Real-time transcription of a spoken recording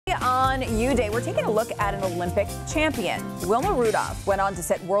On YouDay, we're taking a look at an Olympic champion. Wilma Rudolph went on to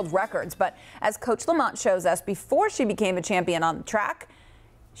set world records, but as Coach Lamont shows us, before she became a champion on the track,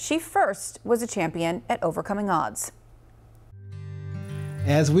 she first was a champion at overcoming odds.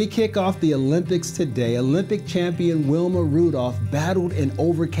 As we kick off the Olympics today, Olympic champion Wilma Rudolph battled and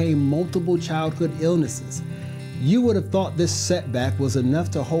overcame multiple childhood illnesses. You would have thought this setback was enough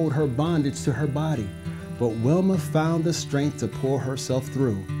to hold her bondage to her body, but Wilma found the strength to pull herself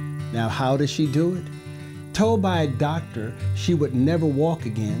through. Now, how does she do it? Told by a doctor she would never walk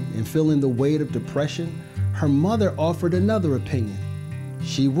again and feeling the weight of depression, her mother offered another opinion.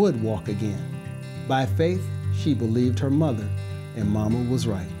 She would walk again. By faith, she believed her mother, and Mama was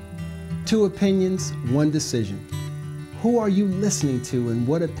right. Two opinions, one decision. Who are you listening to, and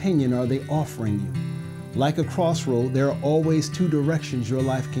what opinion are they offering you? Like a crossroad, there are always two directions your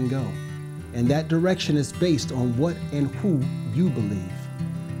life can go, and that direction is based on what and who you believe.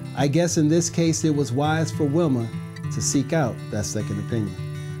 I guess in this case, it was wise for Wilma to seek out that second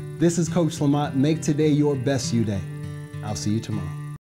opinion. This is Coach Lamont. Make today your best YouDay. I'll see you tomorrow.